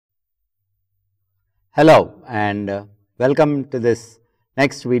Hello and welcome to this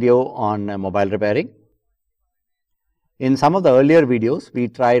next video on mobile repairing. In some of the earlier videos, we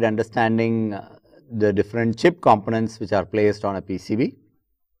tried understanding the different chip components which are placed on a PCB.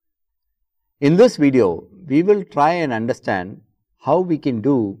 In this video, we will try and understand how we can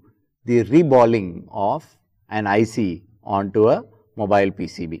do the reballing of an IC onto a mobile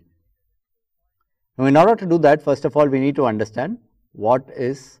PCB. Now, in order to do that, first of all, we need to understand what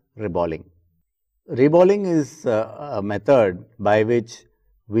is reballing. Reballing is a method by which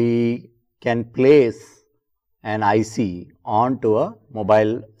we can place an IC onto a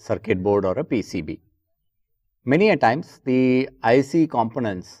mobile circuit board or a PCB. Many a times the IC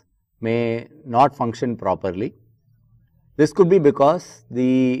components may not function properly. This could be because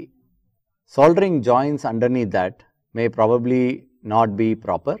the soldering joints underneath that may probably not be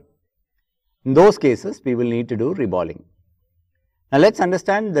proper. In those cases, we will need to do reballing. Now, let us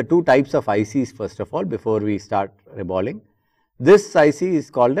understand the two types of ICs first of all before we start reballing. This IC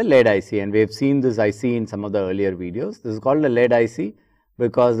is called a lead IC, and we have seen this IC in some of the earlier videos. This is called a lead IC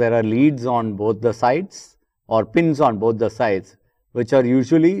because there are leads on both the sides or pins on both the sides, which are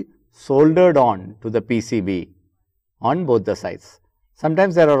usually soldered on to the PCB on both the sides.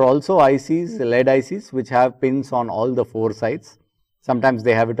 Sometimes there are also ICs, lead ICs, which have pins on all the four sides. Sometimes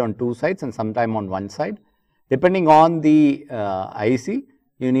they have it on two sides and sometimes on one side. Depending on the IC,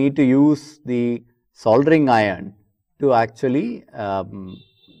 you need to use the soldering iron to actually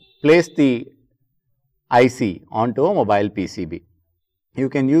place the IC onto a mobile PCB. You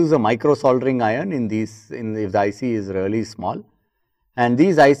can use a micro soldering iron in these, if the IC is really small, and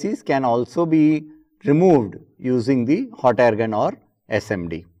these ICs can also be removed using the hot air gun or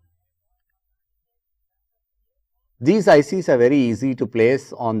SMD. These ICs are very easy to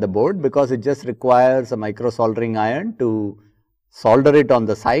place on the board because it just requires a micro soldering iron to solder it on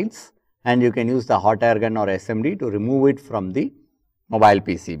the sides, and you can use the hot air gun or SMD to remove it from the mobile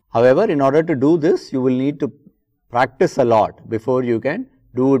PCB. However, in order to do this, you will need to practice a lot before you can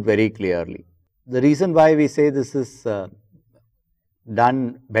do it very clearly. The reason why we say this is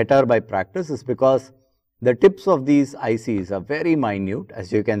done better by practice is because the tips of these ICs are very minute,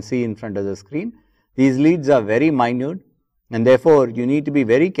 as you can see in front of the screen. These leads are very minute, and therefore, you need to be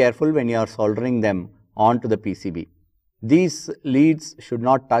very careful when you are soldering them onto the PCB. These leads should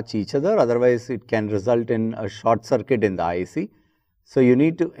not touch each other, otherwise it can result in a short circuit in the IC. So, you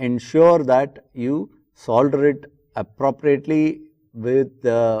need to ensure that you solder it appropriately with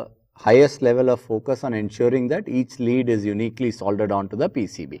the highest level of focus on ensuring that each lead is uniquely soldered onto the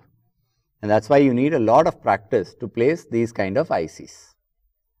PCB. And that is why you need a lot of practice to place these kind of ICs.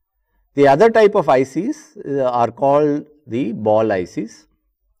 The other type of ICs are called the ball ICs.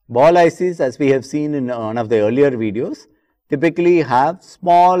 Ball ICs, as we have seen in one of the earlier videos, typically have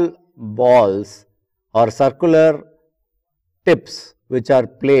small balls or circular tips which are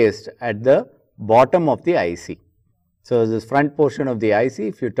placed at the bottom of the IC. So, this front portion of the IC,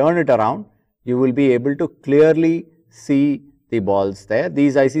 if you turn it around, you will be able to clearly see the balls there.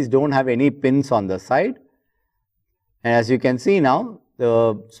 These ICs do not have any pins on the side, and as you can see now,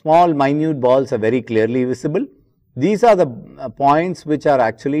 the small minute balls are very clearly visible. These are the points which are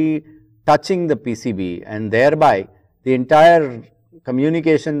actually touching the PCB, and thereby the entire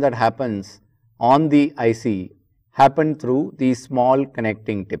communication that happens on the IC happen through these small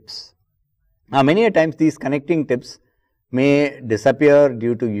connecting tips. Now, many a times these connecting tips may disappear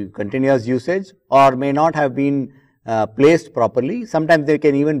due to continuous usage or may not have been placed properly. Sometimes they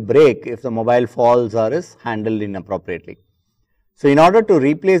can even break if the mobile falls or is handled inappropriately. So, in order to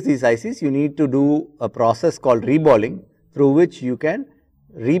replace these ICs, you need to do a process called reballing, through which you can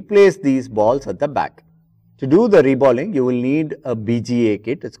replace these balls at the back. To do the reballing, you will need a BGA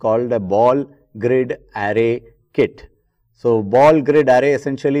kit. It is called a ball grid array kit. So, ball grid array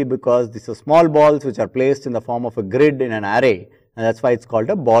essentially because these are small balls which are placed in the form of a grid in an array, and that is why it is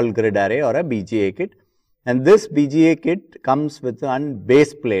called a ball grid array or a BGA kit. And this BGA kit comes with a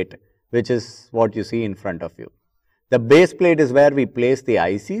base plate, which is what you see in front of you. The base plate is where we place the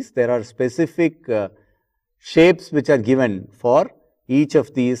ICs. There are specific shapes which are given for each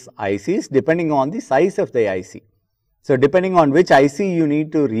of these ICs depending on the size of the IC. So, depending on which IC you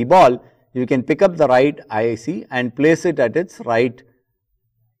need to reball, you can pick up the right IC and place it at its right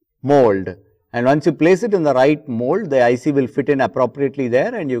mold. And once you place it in the right mold, the IC will fit in appropriately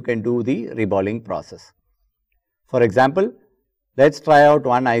there and you can do the reballing process. For example, let us try out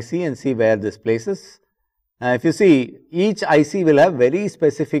one IC and see where this places. If you see, each IC will have very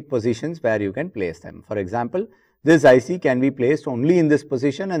specific positions where you can place them. For example, this IC can be placed only in this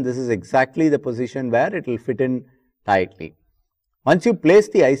position, and this is exactly the position where it will fit in tightly. Once you place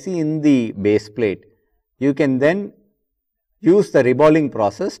the IC in the base plate, you can then use the reballing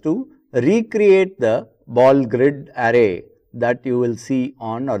process to recreate the ball grid array that you will see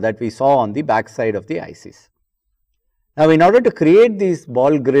on, or that we saw on the back side of the ICs. Now, in order to create these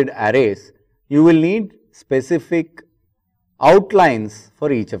ball grid arrays, you will need specific outlines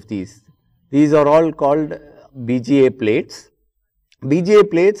for each of these. These are all called BGA plates. BGA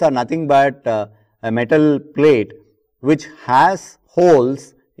plates are nothing but a metal plate which has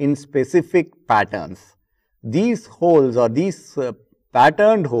holes in specific patterns. These holes, or these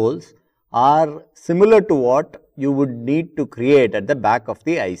patterned holes, are similar to what you would need to create at the back of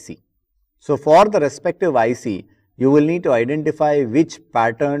the IC. So, for the respective IC, you will need to identify which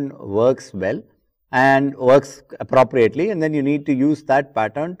pattern works well and works appropriately, and then you need to use that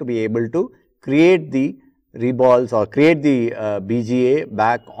pattern to be able to create the reballs or create the BGA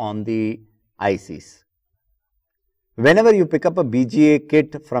back on the ICs. Whenever you pick up a BGA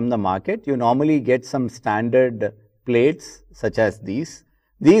kit from the market, you normally get some standard plates such as these.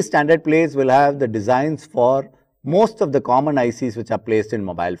 These standard plates will have the designs for most of the common ICs which are placed in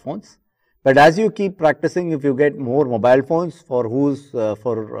mobile phones. But as you keep practicing, if you get more mobile phones for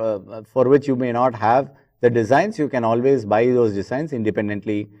which you may not have the designs, you can always buy those designs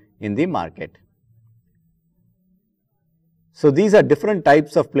independently in the market. So, these are different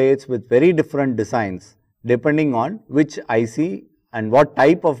types of plates with very different designs depending on which IC and what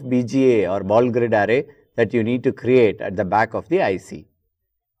type of BGA or ball grid array that you need to create at the back of the IC.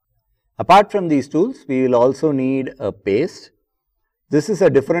 Apart from these tools, we will also need a paste. This is a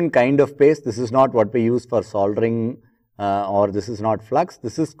different kind of paste. This is not what we use for soldering or this is not flux.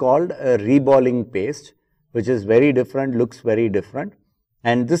 This is called a reballing paste, which is very different, looks very different.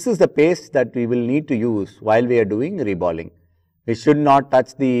 And this is the paste that we will need to use while we are doing reballing. We should not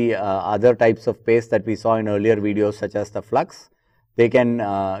touch the other types of paste that we saw in earlier videos, such as the flux. They can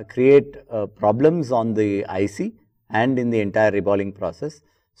create problems on the IC and in the entire reballing process.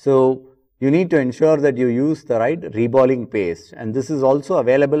 So, you need to ensure that you use the right reballing paste, and this is also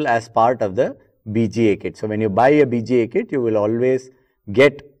available as part of the BGA kit. So, when you buy a BGA kit, you will always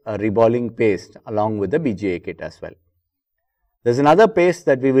get a reballing paste along with the BGA kit as well. There is another paste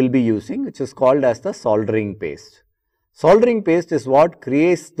that we will be using, which is called as the soldering paste. Soldering paste is what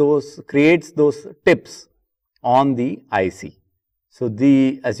creates those tips on the IC. So,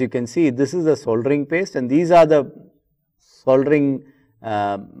 as you can see, this is the soldering paste, and these are the soldering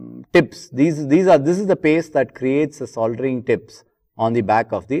tips. This is the paste that creates the soldering tips on the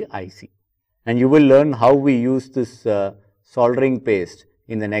back of the IC, and you will learn how we use this soldering paste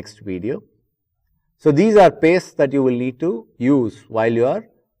in the next video. So, these are pastes that you will need to use while you are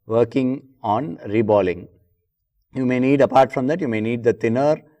working on reballing. You may need, apart from that, you may need the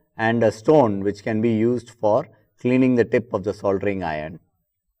thinner and a stone which can be used for cleaning the tip of the soldering iron.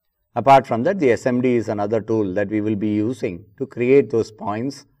 Apart from that, the SMD is another tool that we will be using to create those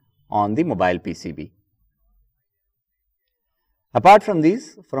points on the mobile PCB. Apart from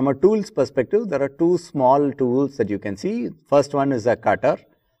these, from a tools perspective, there are two small tools that you can see. First one is a cutter.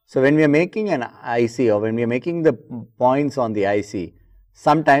 So, when we are making an IC or when we are making the points on the IC,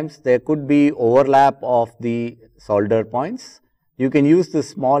 sometimes there could be overlap of the solder points. You can use this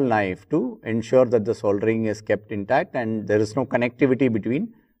small knife to ensure that the soldering is kept intact and there is no connectivity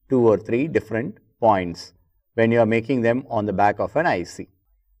between 2 or 3 different points when you are making them on the back of an IC.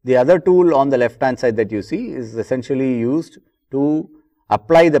 The other tool on the left hand side that you see is essentially used to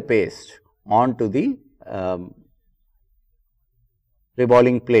apply the paste onto the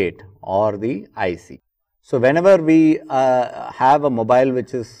reballing plate or the IC. So, whenever we have a mobile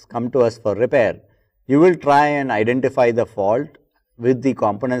which has come to us for repair, you will try and identify the fault with the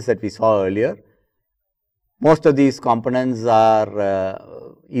components that we saw earlier. Most of these components are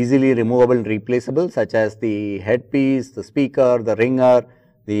easily removable and replaceable, such as the headpiece, the speaker, the ringer,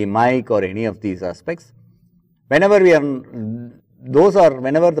 the mic, or any of these aspects. Whenever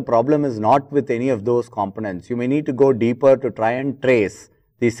the problem is not with any of those components, you may need to go deeper to try and trace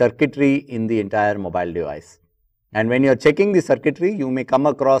the circuitry in the entire mobile device. And when you are checking the circuitry, you may come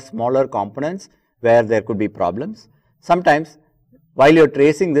across smaller components where there could be problems. Sometimes while you are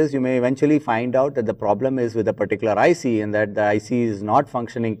tracing this, you may eventually find out that the problem is with a particular IC and that the IC is not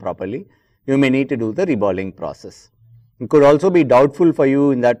functioning properly. You may need to do the reballing process. It could also be doubtful for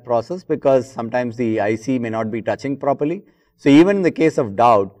you in that process because sometimes the IC may not be touching properly. So, even in the case of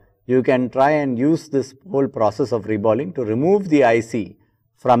doubt, you can try and use this whole process of reballing to remove the IC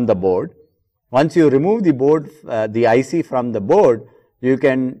from the board. Once you remove the IC from the board, you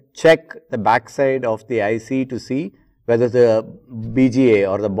can check the back side of the IC to see whether the BGA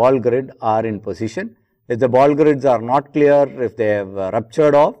or the ball grid are in position. If the ball grids are not clear, if they have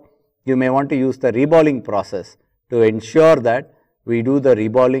ruptured off, you may want to use the reballing process to ensure that we do the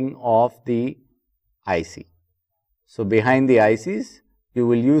reballing of the IC. So, behind the ICs, you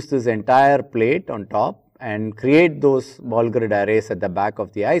will use this entire plate on top and create those ball grid arrays at the back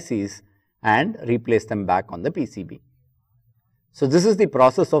of the ICs and replace them back on the PCB. So, this is the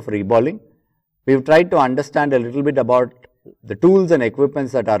process of reballing. We have tried to understand a little bit about the tools and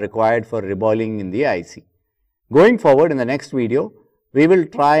equipments that are required for reballing in the IC. Going forward in the next video, we will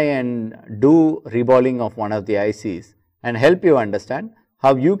try and do reballing of one of the ICs and help you understand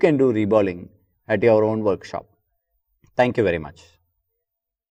how you can do reballing at your own workshop. Thank you very much.